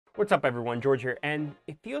What's up, everyone? George here, and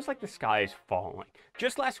it feels like the sky is falling.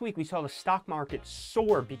 Just last week, we saw the stock market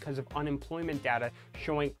soar because of unemployment data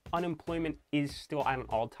showing unemployment is still at an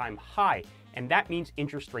all-time high, and that means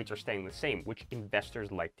interest rates are staying the same, which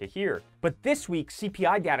investors like to hear. But this week,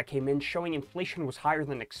 CPI data came in showing inflation was higher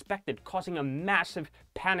than expected, causing a massive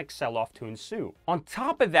panic sell-off to ensue. On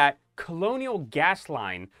top of that, Colonial gas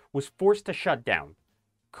line was forced to shut down,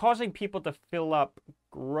 causing people to fill up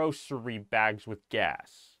grocery bags with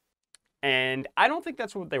gas. And I don't think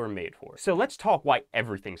that's what they were made for. So let's talk why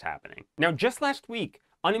everything's happening. Now, just last week,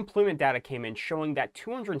 unemployment data came in showing that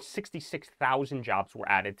 266,000 jobs were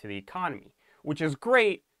added to the economy, which is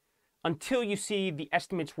great until you see the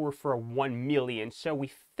estimates were for 1 million, so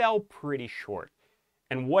we fell pretty short.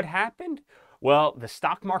 And what happened? Well, the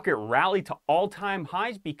stock market rallied to all-time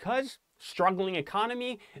highs because struggling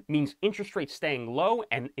economy means interest rates staying low,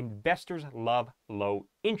 and investors love low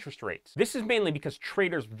interest rates. This is mainly because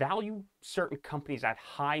traders value certain companies at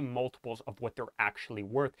high multiples of what they're actually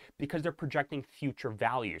worth because they're projecting future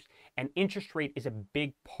values. And interest rate is a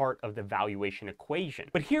big part of the valuation equation.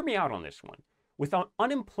 But hear me out on this one. With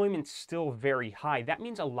unemployment still very high, that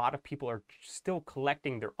means a lot of people are still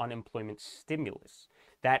collecting their unemployment stimulus.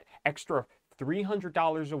 That extra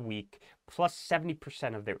 $300 a week plus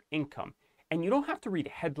 70% of their income. And you don't have to read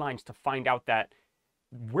headlines to find out that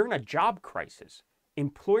we're in a job crisis.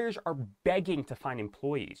 Employers are begging to find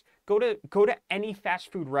employees. Go to any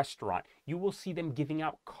fast food restaurant. You will see them giving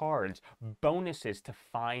out cards, bonuses to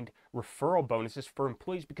find referral bonuses for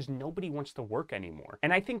employees because nobody wants to work anymore.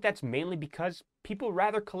 And I think that's mainly because people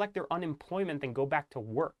rather collect their unemployment than go back to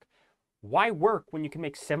work. Why work when you can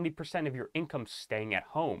make 70% of your income staying at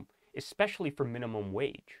home, especially for minimum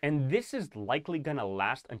wage? And this is likely going to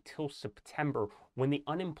last until September, when the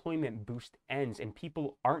unemployment boost ends and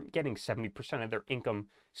people aren't getting 70% of their income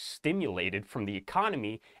stimulated from the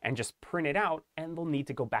economy and just print it out, and they'll need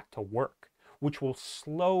to go back to work, which will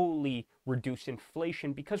slowly reduce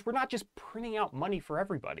inflation because we're not just printing out money for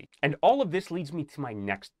everybody. And all of this leads me to my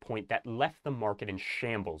next point that left the market in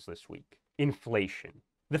shambles this week: inflation.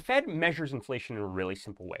 The Fed measures inflation in a really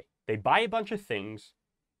simple way. They buy a bunch of things,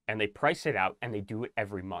 and they price it out, and they do it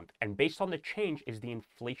every month. And based on the change is the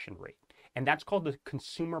inflation rate. And that's called the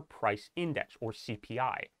Consumer Price Index, or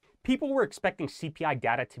CPI. People were expecting CPI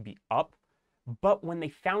data to be up, but when they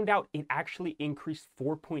found out it actually increased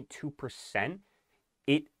 4.2%,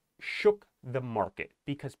 it shook the market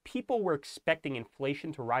because people were expecting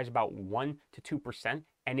inflation to rise about 1 to 2%,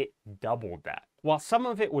 and it doubled that. While some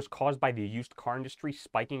of it was caused by the used car industry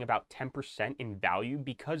spiking about 10% in value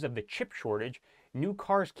because of the chip shortage, new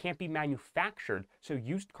cars can't be manufactured, so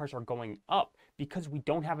used cars are going up because we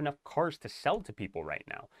don't have enough cars to sell to people right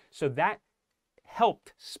now. So that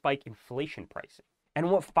helped spike inflation pricing. And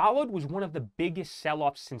what followed was one of the biggest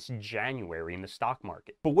sell-offs since January in the stock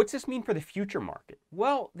market. But what's this mean for the future market?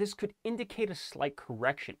 Well, this could indicate a slight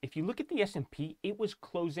correction. If you look at the S&P, it was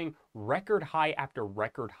closing record high after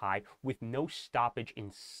record high with no stoppage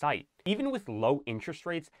in sight. Even with low interest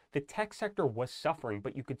rates, the tech sector was suffering,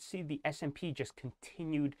 but you could see the S&P just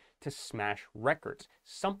continued to smash records.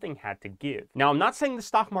 Something had to give. Now, I'm not saying the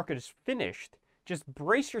stock market is finished. Just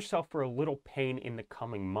brace yourself for a little pain in the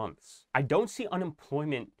coming months. I don't see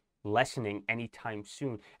unemployment lessening anytime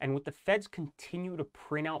soon. And with the Feds continue to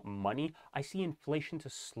print out money, I see inflation to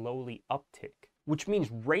slowly uptick, which means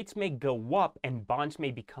rates may go up and bonds may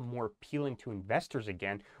become more appealing to investors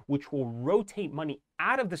again, which will rotate money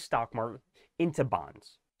out of the stock market into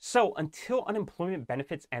bonds. So until unemployment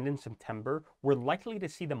benefits end in September, we're likely to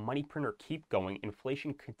see the money printer keep going,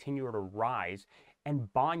 inflation continue to rise,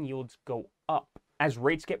 and bond yields go up as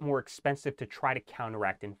rates get more expensive to try to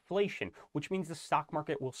counteract inflation, which means the stock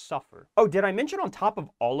market will suffer. Oh, did I mention on top of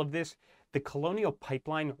all of this, the Colonial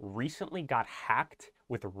pipeline recently got hacked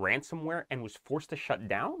with ransomware and was forced to shut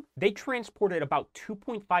down? They transported about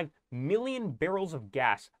 2.5 million barrels of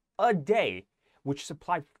gas a day, which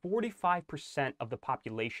supplied 45% of the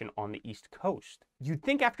population on the East Coast. You'd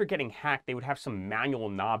think after getting hacked, they would have some manual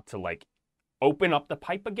knob to open up the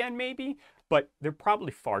pipe again maybe, but they're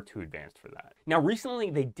probably far too advanced for that. Now,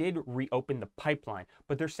 recently they did reopen the pipeline,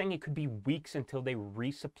 but they're saying it could be weeks until they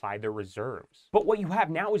resupply their reserves. But what you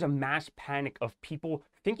have now is a mass panic of people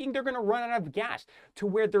thinking they're gonna run out of gas, to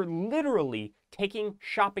where they're literally taking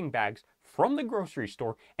shopping bags from the grocery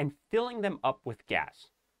store and filling them up with gas.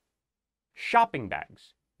 Shopping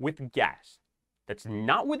bags with gas. That's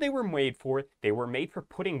not what they were made for. They were made for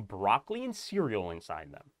putting broccoli and cereal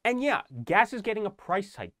inside them. And yeah, gas is getting a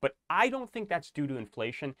price hike, but I don't think that's due to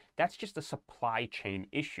inflation. That's just a supply chain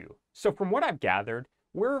issue. So from what I've gathered,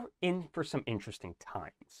 we're in for some interesting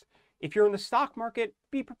times. If you're in the stock market,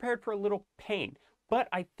 be prepared for a little pain. But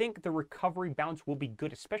I think the recovery bounce will be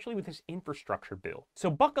good, especially with this infrastructure bill. So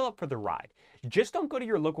buckle up for the ride. Just don't go to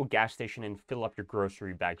your local gas station and fill up your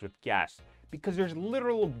grocery bags with gas, because there's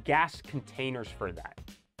literal gas containers for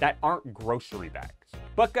that aren't grocery bags.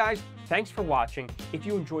 But guys, thanks for watching. If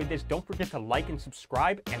you enjoyed this, don't forget to like and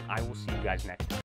subscribe, and I will see you guys next time.